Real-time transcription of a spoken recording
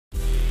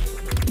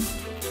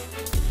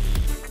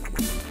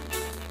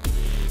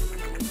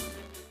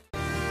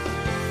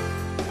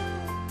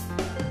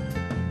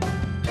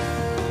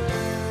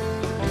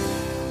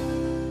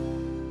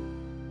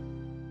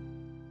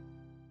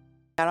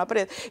à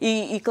parede.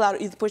 E claro,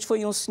 e depois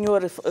foi um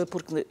senhor,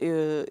 porque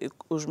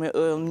as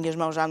minhas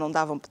mãos já não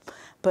davam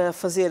para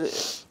fazer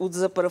o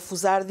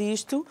desaparafusar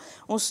disto,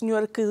 um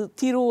senhor que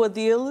tirou a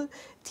dele,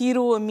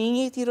 tirou a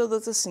minha e tirou da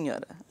outra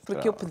senhora,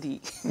 porque eu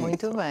pedi.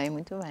 Muito bem,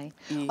 muito bem.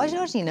 Ó,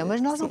 Georgina,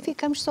 mas nós não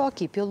ficamos só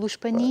aqui pelos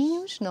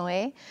paninhos, não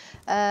é?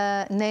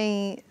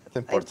 Nem...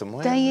 Tem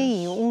porta-moedas. Tem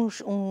aí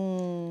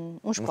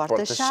uns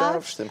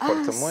porta-chaves. Tem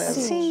porta-moedas.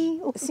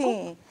 Sim,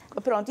 sim.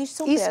 Pronto, isto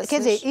são peças. Quer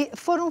dizer,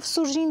 foram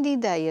surgindo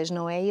ideias,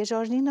 não é? E a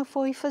Georgina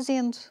foi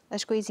fazendo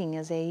as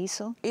coisinhas, é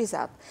isso?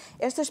 Exato.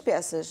 Estas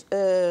peças,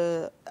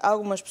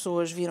 algumas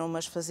pessoas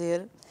viram-mas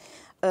fazer.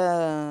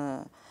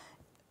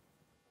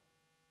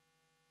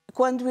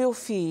 Quando eu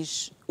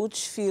fiz o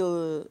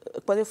desfile,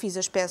 quando eu fiz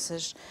as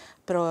peças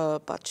para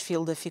o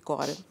desfile da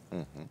Ficora,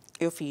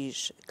 eu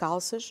fiz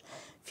calças,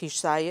 fiz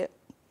saia,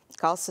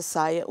 calça,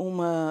 saia,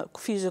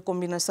 fiz a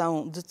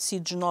combinação de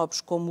tecidos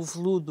nobres como o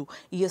veludo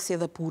e a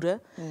seda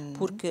pura,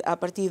 porque, à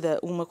partida,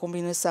 uma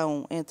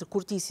combinação entre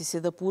cortiça e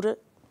seda pura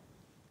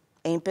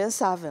é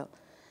impensável.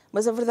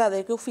 Mas a verdade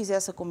é que eu fiz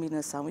essa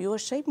combinação e eu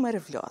achei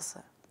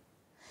maravilhosa.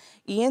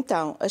 E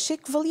então, achei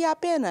que valia a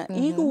pena.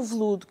 E o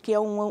veludo, que é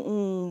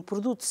um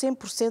produto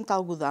 100%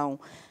 algodão,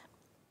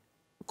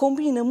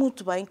 combina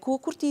muito bem com a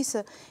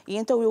cortiça. E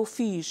então eu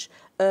fiz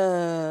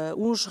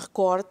uns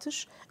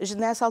recortes.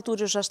 Nessa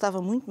altura eu já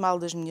estava muito mal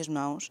das minhas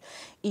mãos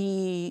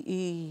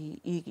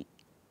e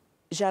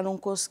já não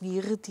consegui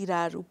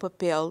retirar o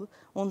papel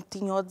onde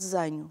tinha o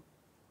desenho.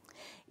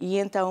 E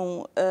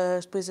então,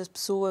 depois a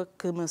pessoa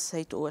que me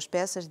aceitou as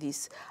peças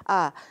disse: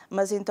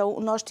 mas então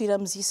nós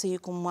tiramos isso aí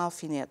como um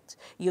alfinete.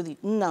 E eu digo: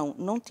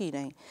 não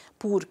tirem,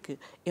 porque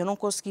eu não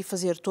consegui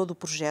fazer todo o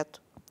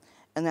projeto.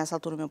 Nessa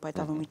altura o meu pai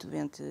estava muito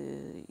doente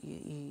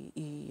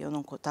e eu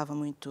não estava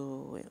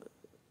muito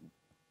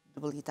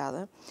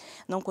debilitada.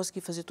 Não consegui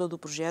fazer todo o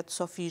projeto,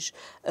 só fiz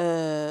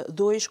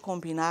 2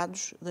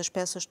 combinados das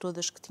peças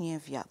todas que tinha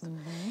enviado.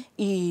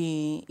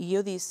 E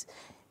eu disse: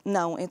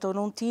 não, então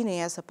não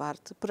tirem essa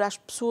parte, para as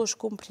pessoas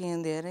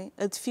compreenderem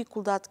a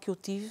dificuldade que eu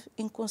tive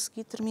em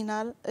conseguir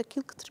terminar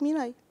aquilo que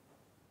terminei.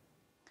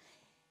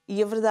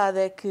 E a verdade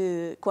é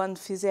que, quando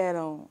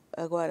fizeram,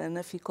 agora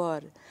na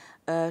Ficor,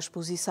 a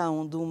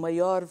exposição do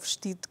maior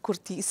vestido de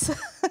cortiça,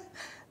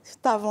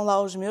 estavam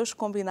lá os meus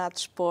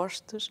combinados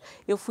expostos,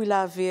 eu fui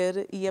lá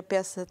ver e a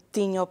peça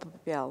tinha o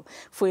papel.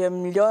 Foi a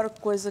melhor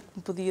coisa que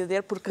me podia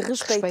dar, porque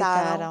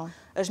respeitaram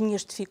as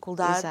minhas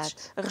dificuldades,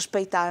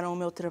 respeitaram o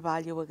meu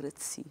trabalho e eu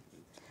agradeci.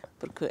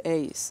 Porque é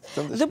isso.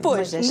 Então,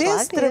 depois,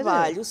 nesse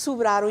trabalho,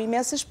 sobraram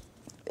imensas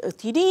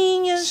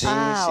tirinhas,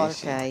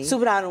 Sim.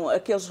 sobraram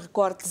aqueles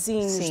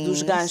recortezinhos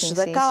dos ganchos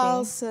da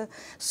calça,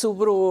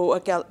 sobrou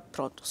aquela...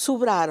 Pronto,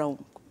 sobraram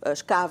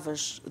as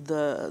cavas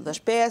das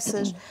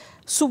peças,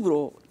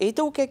 sobrou.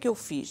 Então o que é que eu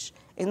fiz?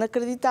 É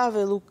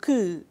inacreditável o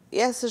que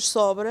essas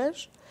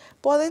sobras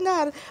podem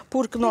dar,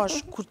 porque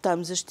nós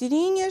cortamos as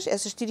tirinhas,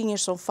 essas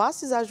tirinhas são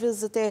fáceis, às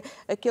vezes até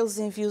aqueles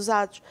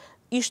enviosados,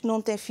 isto não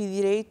tem fio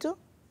direito,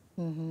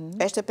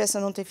 esta peça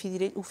não tem fio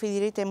direito, o fio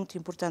direito é muito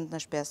importante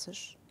nas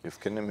peças. Eu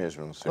fiquei na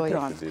mesma, não sei o que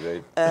é fio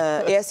direito.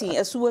 É assim,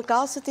 a sua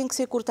calça tem que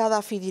ser cortada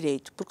a fio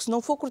direito, porque se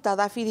não for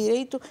cortada a fio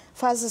direito,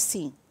 faz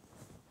assim.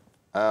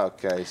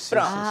 Ok, sim.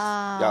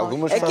 E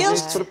algumas fazem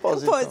isso de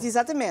propósito. Pois,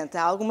 exatamente.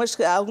 Há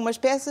algumas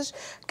peças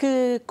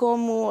que,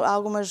 como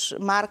algumas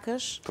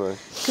marcas,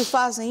 que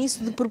fazem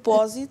isso de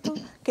propósito,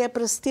 que é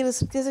para se ter a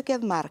certeza que é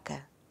de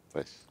marca.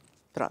 Pois.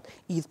 Pronto.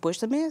 E depois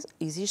também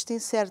existem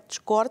certos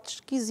cortes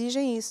que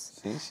exigem isso.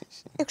 Sim.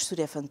 A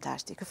costura é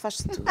fantástica,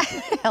 faz-se tudo.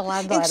 Ela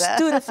adora. A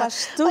costura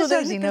faz tudo. Mas,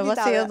 Georgina,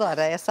 você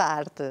adora essa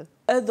arte?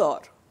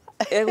 Adoro.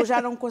 Eu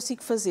já não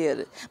consigo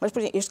fazer. Mas, por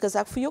exemplo, este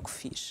casaco fui eu que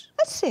fiz.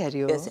 A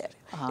sério? É sério.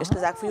 Este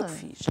casaco fui eu que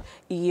fiz.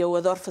 E eu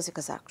adoro fazer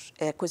casacos.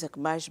 É a coisa que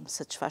mais me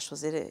satisfaz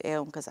fazer, é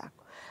um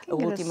casaco. A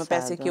última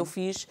peça que eu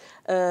fiz,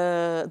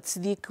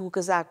 decidi que o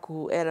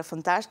casaco era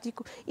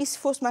fantástico e se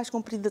fosse mais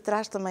comprido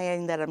atrás também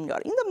ainda era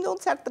melhor. Ainda me deu um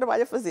certo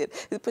trabalho a fazer.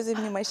 E depois a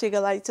minha mãe chega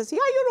lá e diz assim: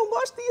 eu não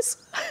gosto disso.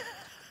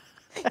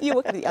 E eu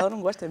acredito, ela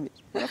não gosta mesmo.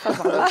 Não faz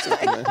mal.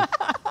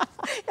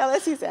 Ela é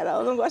sincera,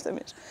 ela não gosta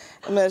mesmo.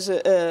 Mas,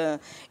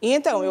 e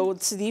então eu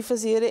decidi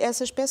fazer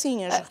essas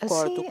pecinhas.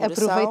 Recorto o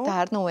coração,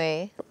 aproveitar, não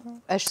é?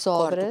 As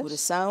sobras. Corto o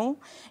coração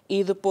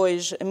e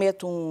depois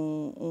meto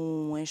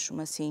um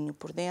enxumacinho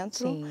por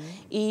dentro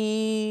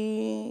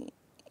e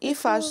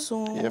faço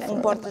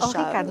um porta-chaves.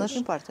 Ricardo, não te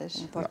importas?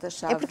 Um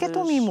porta-chaves. É porque é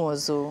tão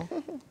mimoso.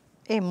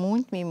 É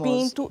muito mimoso.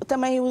 Pinto,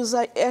 também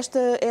usei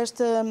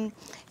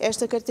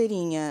esta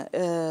carteirinha.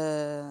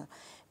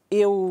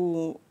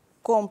 Eu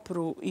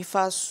compro e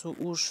faço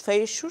os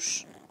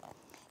fechos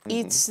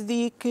e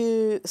decidi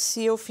que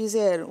se eu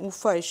fizer um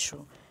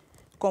fecho,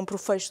 compro o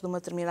fecho de uma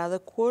determinada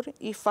cor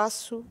e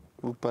faço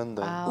o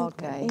pandan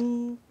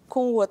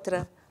com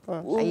outra.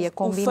 Aí a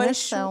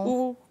combinação.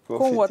 O fecho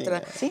com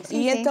outra. Sim,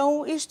 e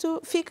então isto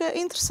fica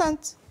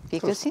interessante.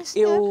 Fica sim,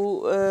 senhor.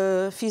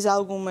 Eu fiz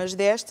algumas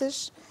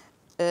destas.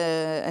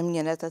 A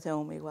minha neta tem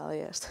uma igual a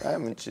esta. É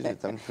muito giro,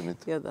 está muito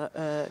bonito.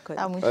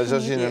 Muito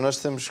Georgina, nós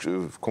estamos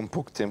com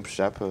pouco tempo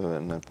já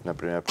na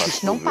primeira parte do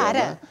programa. Não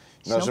para.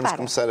 Nós vamos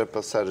começar a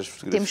passar as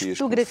fotografias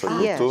que me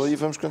perguntou e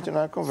vamos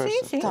continuar a conversa.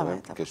 Sim, sim. Tá bem,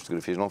 porque as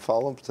fotografias não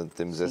falam, portanto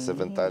temos essa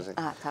vantagem.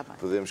 Tá bem.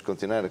 Podemos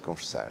continuar a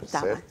conversar,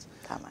 certo?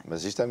 Tá bem.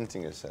 Mas isto é muito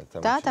engraçado.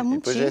 Está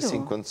muito E depois giro. é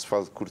assim, quando se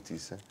fala de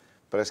cortiça,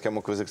 parece que é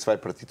uma coisa que se vai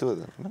partir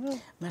toda.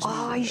 Mas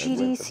não. Ai,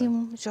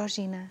 giríssimo,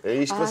 Georgina. É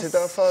isto que você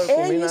estava a falar, É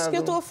combinado. isso que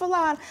eu estou a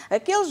falar.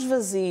 Aqueles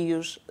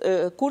vazios,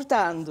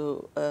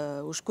 cortando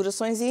os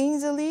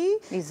coraçõezinhos ali,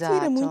 Exato.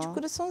 tira muitos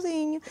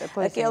coraçãozinhos.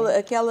 Pois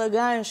Aquela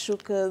gancho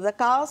da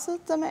calça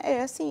também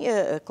é assim.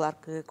 Claro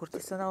que a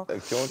cortiça não...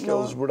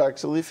 Aqueles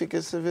buracos ali,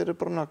 fica-se a ver a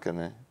pernoca,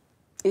 não é?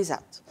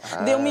 Exato.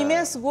 Deu-me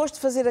imenso gosto de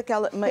fazer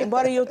aquela...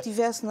 Embora eu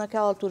tivesse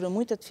naquela altura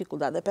muita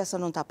dificuldade, a peça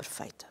não está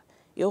perfeita.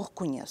 Eu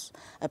reconheço.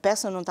 A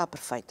peça não está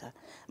perfeita,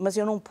 mas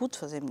eu não pude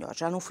fazer melhor,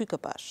 já não fui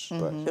capaz.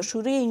 Eu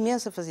chorei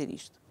imenso a fazer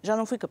isto, já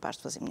não fui capaz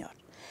de fazer melhor.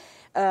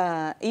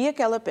 E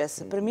aquela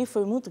peça, para mim,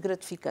 foi muito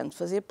gratificante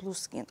fazer pelo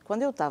seguinte: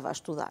 quando eu estava a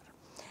estudar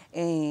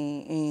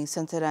em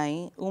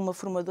Santarém, uma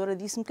formadora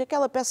disse-me que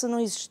aquela peça não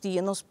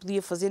existia, não se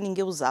podia fazer,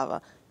 ninguém usava.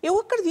 Eu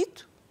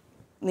acredito.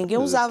 Ninguém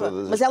usava,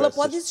 mas ela peças...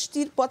 pode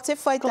existir, pode ser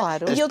feita.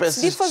 Claro. E eu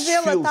decidi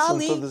fazê-la, está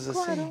ali.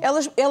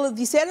 Assim. Elas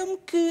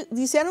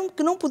disseram-me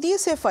que não podia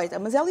ser feita,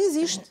 mas ela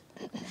existe.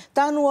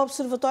 Está no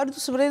Observatório do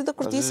Sobreiro da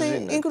Cortiça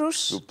em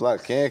Cruz.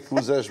 Quem é que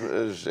usa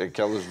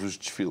aquelas dos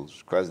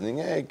desfiles? Quase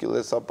ninguém. Aquilo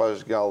é só para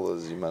as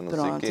galas e não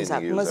sei quem.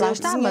 Exato. Mas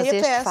Mas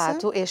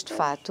este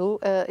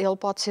fato, ele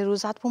pode ser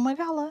usado para uma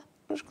gala.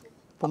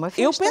 Uma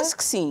festa. Eu penso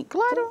que sim.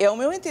 Claro. É o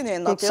meu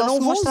entendimento. Porque eu só não se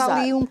vou mostra usar.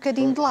 ali um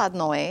bocadinho de lado,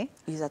 não é?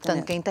 Exatamente.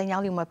 Portanto, quem tem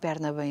ali uma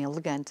perna bem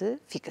elegante,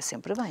 fica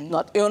sempre bem.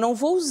 Eu não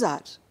vou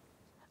usar.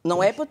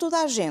 Não é para toda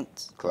a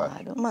gente.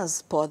 Claro.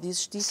 Mas pode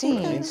existir Sim,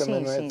 sim. Para mim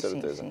também não é sim, de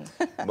certeza. sim.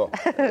 Bom,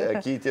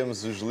 aqui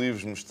temos os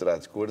livros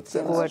mostrados com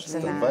artesanatos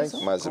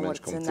também, mais ou menos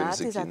como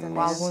temos aqui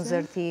Com alguns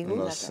artigos.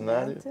 no nosso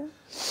cenário.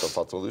 Só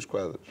faltam ali os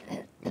quadros.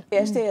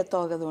 Esta é a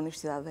toga da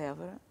Universidade de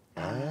Évora.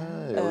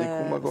 É ali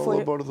com uma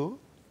gola bordô?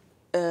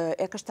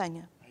 É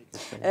castanha.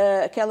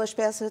 Aquela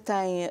peça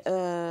tem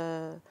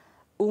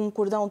um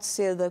cordão de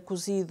seda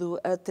cozido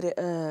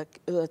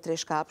a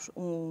 3 cabos,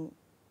 um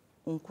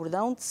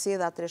cordão de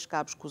seda a 3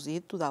 cabos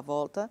cozido, tudo à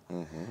volta,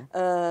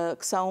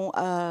 que são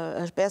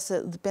as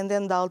peças,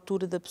 dependendo da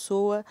altura da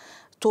pessoa,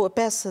 a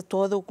peça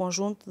toda, o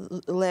conjunto,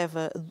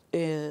 leva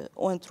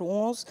entre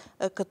 11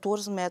 a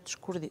 14 metros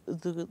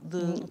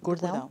de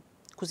cordão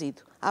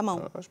cozido, à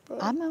mão.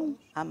 À mão.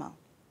 À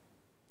mão.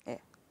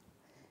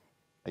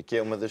 Aqui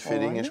é uma das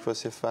feirinhas que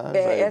você faz?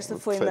 Esta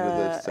foi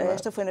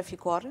na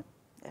Ficora.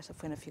 Esta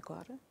foi na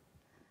Ficora.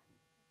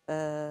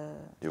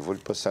 Eu vou-lhe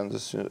passando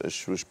as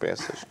suas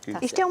peças.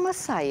 Isto é uma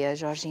saia,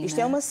 Georgina? Isto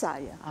é uma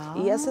saia.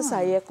 E essa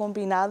saia é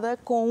combinada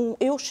com...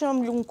 Eu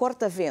chamo-lhe um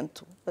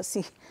corta-vento.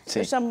 Assim. Sim.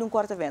 Eu chamo-lhe um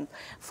corta-vento.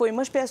 Foi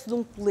uma espécie de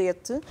um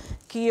colete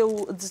que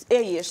eu...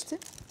 É este.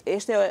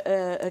 Este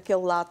é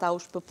aquele lá, está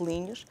os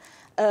papelinhos.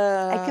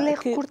 Aquilo é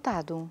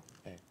recortado?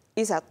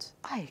 Exato.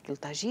 Ai, aquilo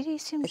está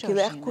giríssimo, Aquilo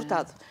Georgina. é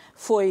recortado.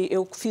 Foi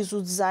eu que fiz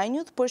o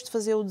desenho, depois de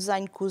fazer o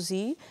desenho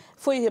cozi,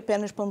 foi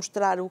apenas para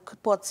mostrar o que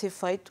pode ser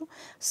feito.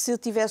 Se eu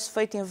tivesse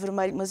feito em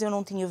vermelho, mas eu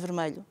não tinha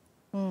vermelho,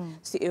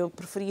 eu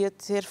preferia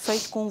ter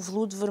feito com um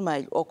veludo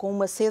vermelho ou com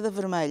uma seda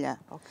vermelha.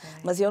 Okay.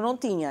 Mas eu não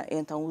tinha,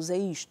 então usei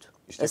isto.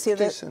 Isto é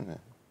cortiça, não é?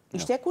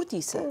 Isto é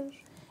cortiça.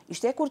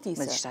 Isto é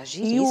cortiça. Mas está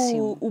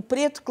giríssimo. E o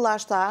preto que lá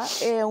está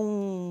é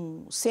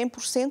um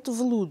 100%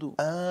 veludo.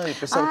 Eu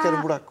pensava que era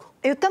buraco.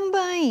 Eu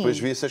também. Depois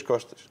vi-se as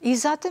costas.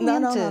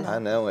 Exatamente.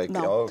 Não, é que...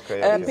 Não.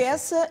 Okay, a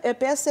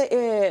peça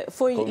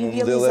foi como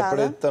idealizada... O modelo é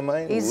preto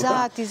também.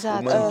 Exato.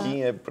 O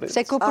manequim é preto. Isso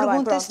é que eu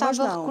pergunto se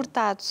estava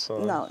recortado.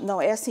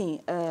 Não, é assim,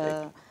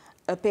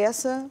 a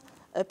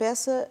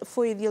peça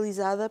foi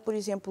idealizada, por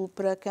exemplo,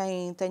 para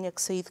quem tenha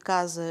que sair de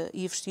casa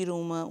e vestir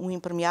um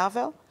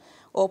impermeável,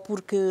 ou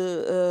porque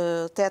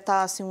até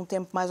está assim um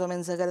tempo mais ou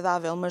menos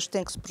agradável, mas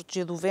tem que se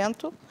proteger do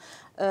vento.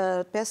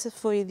 A peça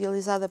foi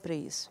idealizada para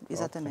isso,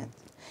 exatamente.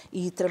 Okay.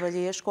 E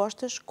trabalhei as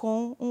costas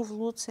com um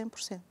veludo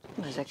 100%.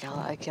 Mas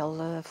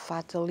aquela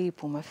fato ali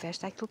para uma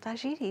festa, aquilo está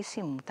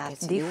giríssimo, está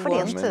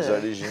diferente. Mas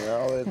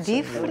original é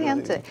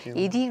diferente.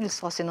 E digo-lhe,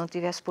 se você não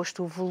tivesse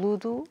posto o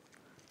veludo,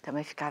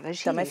 também ficava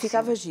giro. Também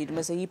ficava giro,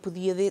 mas aí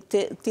podia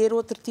ter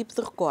outro tipo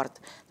de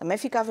recorte. Também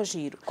ficava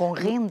giro. Com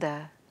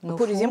renda?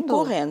 Por exemplo,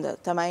 com renda.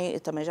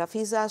 Também já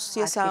fiz a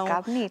associação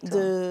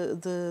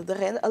de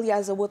renda.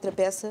 Aliás, a outra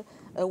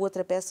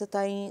peça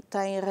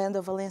tem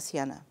renda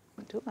valenciana.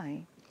 Muito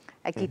bem.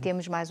 Aqui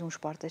temos mais uns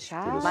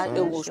porta-chaves,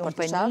 os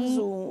porta-chaves,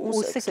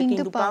 o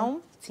saquinho do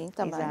pão. Sim,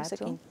 também, o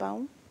saquinho de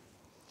pão.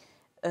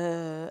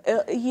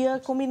 E a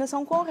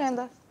combinação com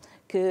renda.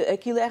 Que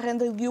aquilo é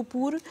renda de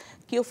guiopur,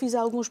 que eu fiz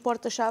alguns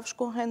porta-chaves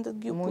com renda de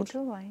guiopur. Muito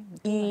bem.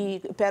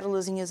 E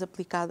pérolazinhas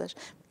aplicadas,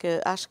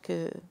 porque acho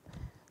que...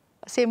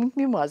 Você é muito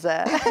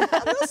mimosa.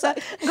 Não sei.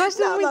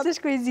 Gosto muito das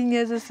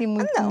coisinhas assim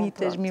muito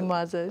bonitas,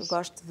 mimosas.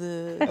 Gosto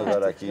de...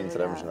 Agora aqui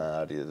entramos na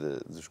área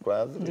dos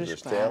quadros, das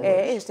telas.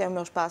 Este é o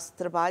meu espaço de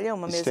trabalho, é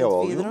uma mesa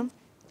de vidro.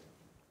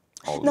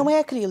 Óleo? Não, é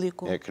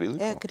acrílico. É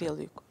acrílico? É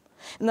acrílico.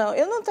 Não,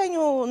 eu não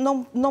tenho,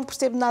 não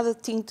percebo nada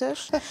de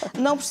tintas,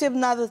 não percebo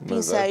nada de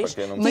pincéis.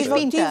 Mas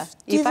pinta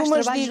e faz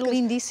trabalhos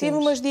lindíssimos. Tive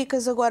umas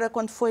dicas agora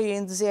quando foi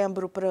em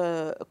dezembro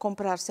para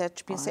comprar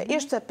certos pincéis.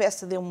 Esta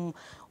peça deu-me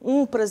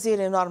um prazer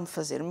enorme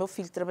fazer. O meu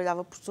filho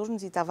trabalhava por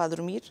turnos e estava a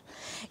dormir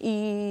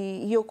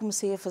e eu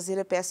comecei a fazer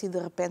a peça e de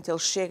repente ele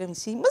chega-me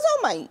assim, mas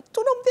mãe,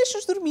 tu não me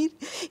deixas dormir.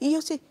 E eu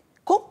disse,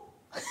 como?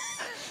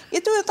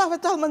 Então eu estava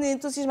de tal maneira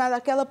entusiasmada,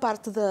 aquela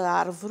parte da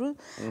árvore,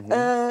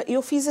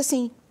 eu fiz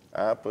assim.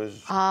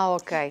 Pois.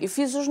 Ok. Eu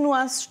fiz os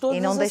nuances todos.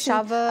 E não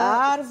deixava... Assim, a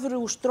árvore,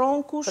 os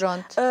troncos.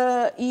 Pronto.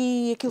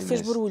 E aquilo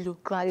fez barulho.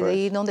 Claro, e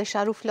daí não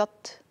deixar o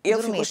filhote Ele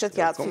dormir. ficou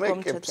chateado. Como é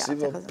que é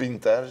possível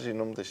pintar e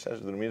não me deixares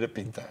dormir a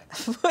pintar?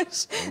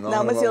 Pois.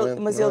 Não,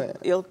 mas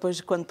ele depois,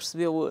 quando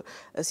percebeu...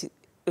 Assim,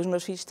 os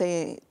meus filhos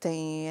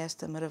têm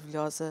esta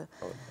maravilhosa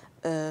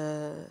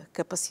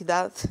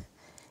capacidade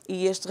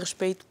e este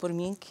respeito por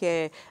mim, que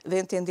é de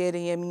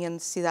entenderem a minha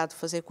necessidade de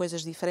fazer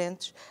coisas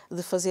diferentes,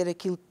 de fazer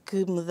aquilo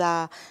que me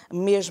dá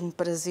mesmo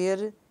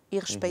prazer e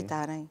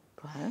respeitarem.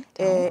 Claro,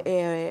 então,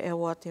 é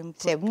ótimo.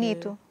 Isso é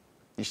bonito.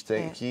 Isto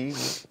é aqui...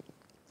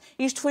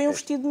 Isto foi um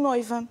vestido de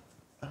noiva.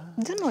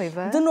 De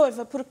noiva? De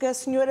noiva, porque a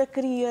senhora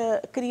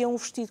queria um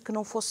vestido que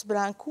não fosse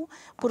branco,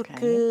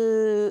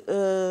 porque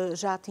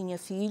já tinha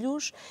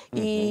filhos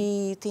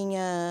e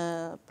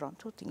tinha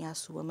a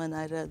sua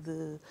maneira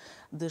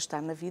de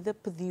estar na vida,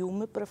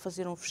 pediu-me para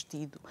fazer um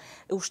vestido.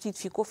 O vestido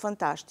ficou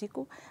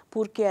fantástico,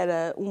 porque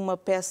era uma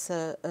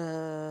peça...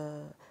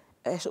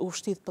 O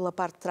vestido pela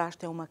parte de trás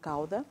tem uma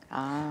cauda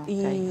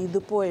e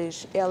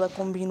depois ela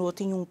combinou,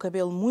 tinha um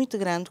cabelo muito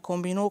grande,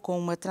 combinou com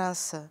uma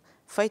trança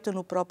feita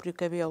no próprio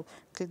cabelo,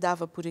 que lhe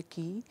dava por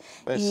aqui.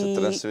 Mas se a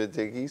trança veio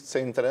até aqui,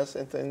 sem trança,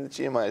 então ainda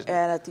tinha mais.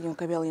 Não? Tinha um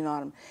cabelo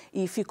enorme.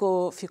 E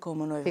ficou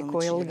uma noiva muito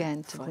muito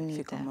elegante, bonita.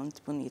 Ficou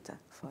muito bonita.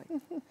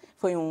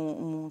 Foi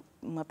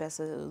uma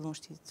peça de um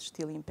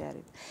estilo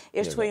império.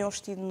 Este foi um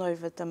vestido de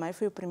noiva também,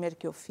 foi o primeiro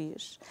que eu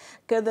fiz.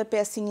 Cada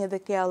pecinha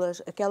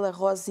daquelas, aquela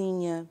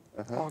rosinha,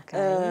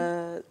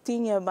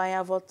 tinha bem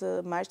à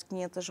volta mais de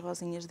 500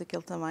 rosinhas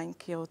daquele tamanho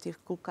que eu tive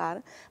que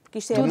colocar. Porque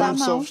isto é tudo à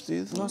mão.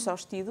 Não só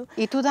vestido.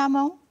 E tudo à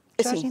mão?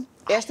 Sim,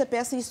 esta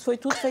peça, isto foi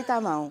tudo feito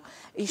à mão.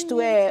 Isto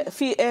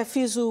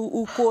fiz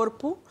o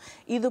corpo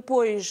e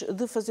depois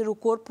de fazer o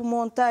corpo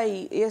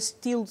montei esse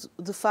estilo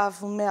de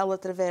favo mel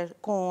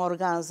com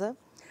organza.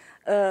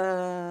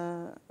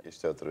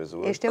 Este é outra vez o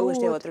outro. Este é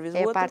outra vez o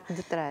outro. É a parte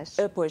de trás.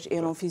 Pois,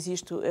 eu não fiz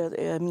isto,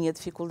 a minha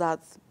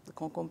dificuldade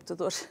com o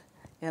computador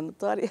é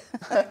notória.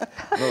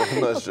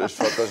 Mas as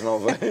fotos não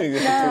vêm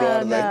por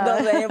ordem.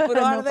 Não vêm por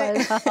ordem.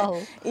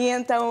 Não. E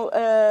então,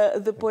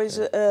 depois,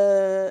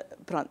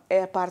 pronto,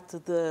 é a parte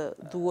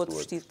do outro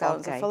vestido que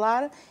estávamos a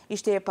falar.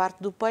 Isto é a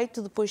parte do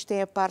peito, depois tem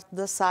a parte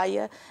da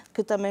saia,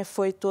 que também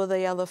foi toda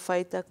ela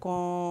feita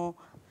com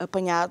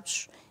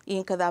apanhados, e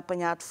em cada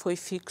apanhado foi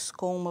fixo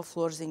com uma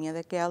florzinha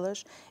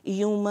daquelas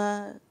e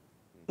uma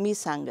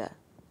miçanga.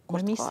 Uma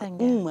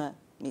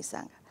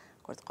miçanga,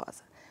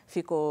 cor-de-rosa.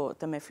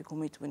 Também ficou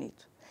muito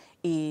bonito.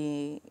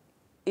 E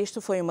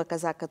isto foi uma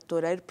casaca de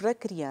toureiro para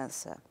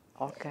criança.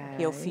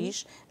 Que eu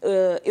fiz.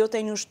 Eu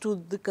tenho um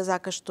estudo de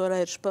casacas de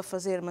toureiros para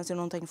fazer, mas eu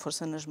não tenho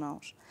força nas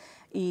mãos.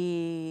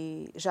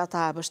 E já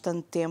está há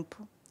bastante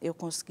tempo. Eu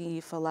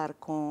consegui falar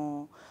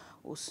com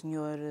o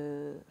Sr.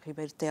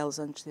 Ribeiro Teles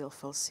antes dele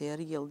falecer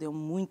e ele deu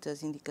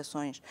muitas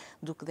indicações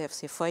do que deve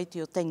ser feito e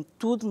eu tenho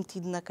tudo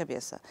metido na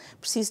cabeça.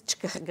 Preciso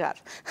descarregar.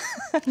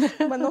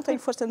 Mas não tenho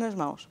força nas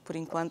mãos. Por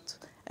enquanto,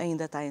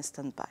 ainda está em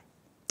stand-by.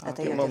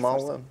 Tem uma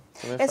mala.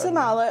 Essa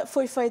mala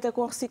foi feita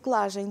com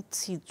reciclagem de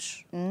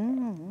tecidos.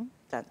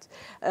 Portanto,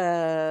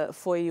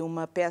 foi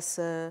uma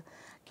peça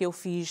que eu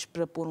fiz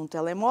para pôr um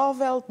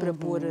telemóvel, para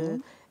pôr...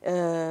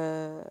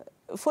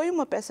 foi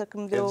uma peça que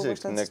me deu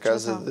bastante satisfação. Na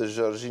casa da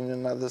Georgina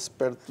nada se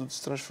perde, tudo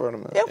se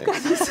transforma. É um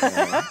bocado isso.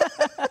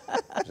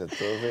 Já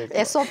estou a ver.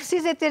 É só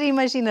preciso ter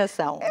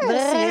imaginação. De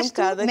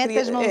resto, mete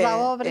as mãos à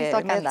obra e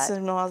toca andar. Mete as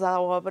mãos à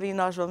obra e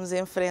nós vamos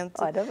em frente.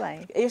 Ora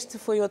bem. Este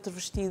foi outro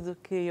vestido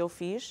que eu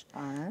fiz.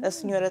 A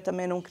senhora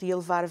também não queria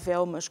levar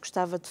véu, mas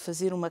gostava de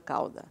fazer uma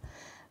cauda.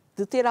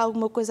 De ter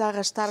alguma coisa a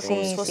arrastar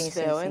como se fosse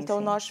véu.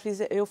 Então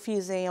eu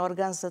fiz em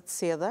organza de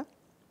seda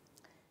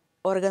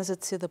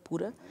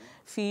pura.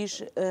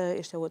 Fiz,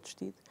 este é outro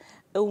vestido,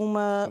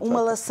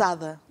 uma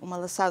laçada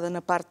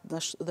na parte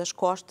das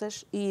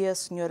costas e a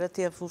senhora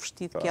teve o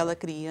vestido que ela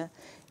queria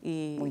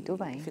e muito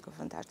bem. Ficou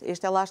fantástico.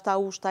 Este lá está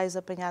os tais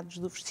apanhados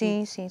do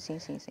vestido. Sim.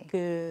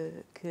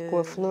 Com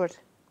a flor.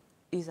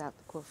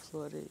 Exato, com a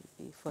flor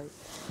e foi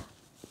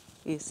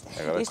isso.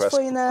 Agora, isto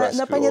foi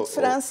na Penha de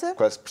França.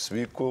 Quase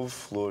percebi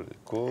couve-flor.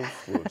 Com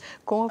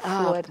a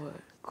flor.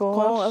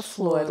 Com a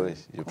flor.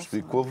 Eu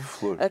percebi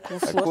couve-flor. A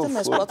couve-flor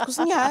também se pode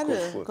cozinhar.